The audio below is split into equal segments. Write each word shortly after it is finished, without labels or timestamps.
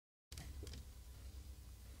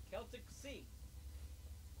Celtic C.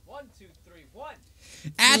 1, 2, 3, 1.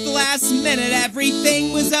 At the last minute,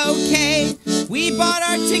 everything was okay. We bought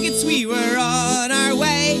our tickets, we were on our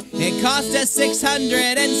way. It cost us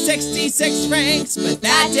 666 francs, but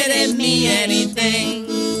that didn't mean anything.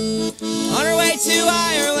 On our way to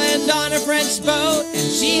Ireland on a French boat,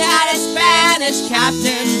 and she had a Spanish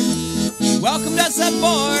captain. He welcomed us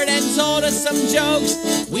aboard and told us some jokes.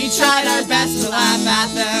 We tried our best to laugh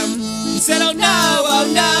at them. He said, oh no, oh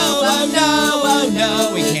no, oh no, oh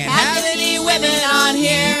no, we can't have any women on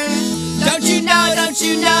here. Don't you know, don't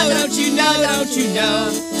you know, don't you know, don't you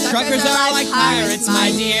know, truckers are like pirates,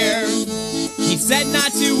 my dear. He said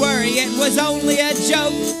not to worry, it was only a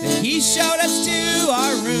joke. Then he showed us to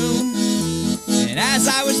our room. And as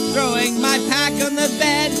I was throwing my pack on the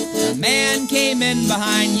bed, a man came in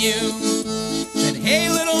behind you. Said, hey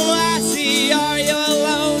little lassie, are you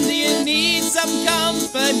alone? Do you need some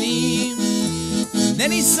company?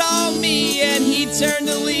 Then he saw me and he turned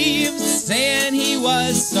to leave, saying he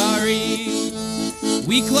was sorry.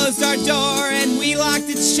 We closed our door and we locked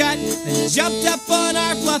it shut, then jumped up on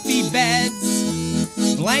our fluffy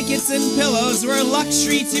beds. Blankets and pillows were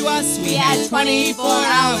luxury to us, we had 24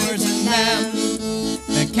 hours in them.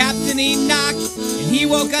 The captain, he knocked and he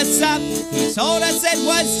woke us up. He told us it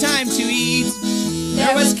was time to eat.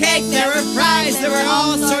 There was cake, there were fries, there were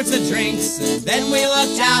all sorts of drinks. And then we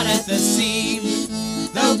looked out at the sea.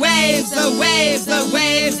 The waves, the waves, the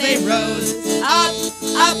waves, they rose up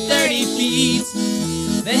 30 feet.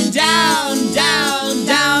 Then down, down,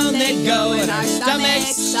 down they'd go, and our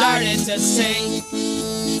stomachs started to sink.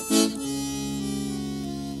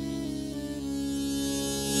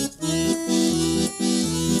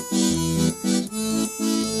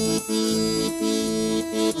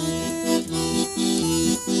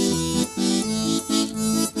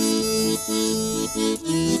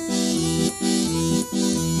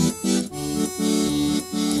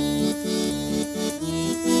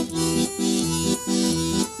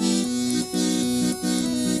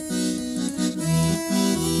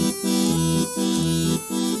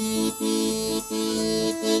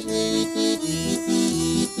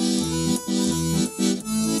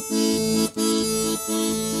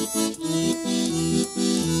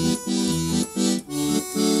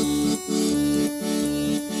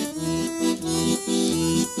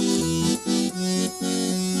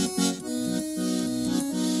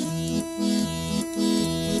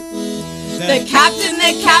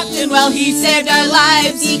 The captain, well, he saved our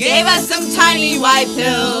lives. He gave us some tiny white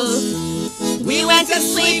pills. We went to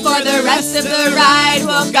sleep for the rest of the ride,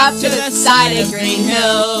 woke up to the side of Green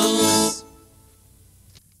Hill.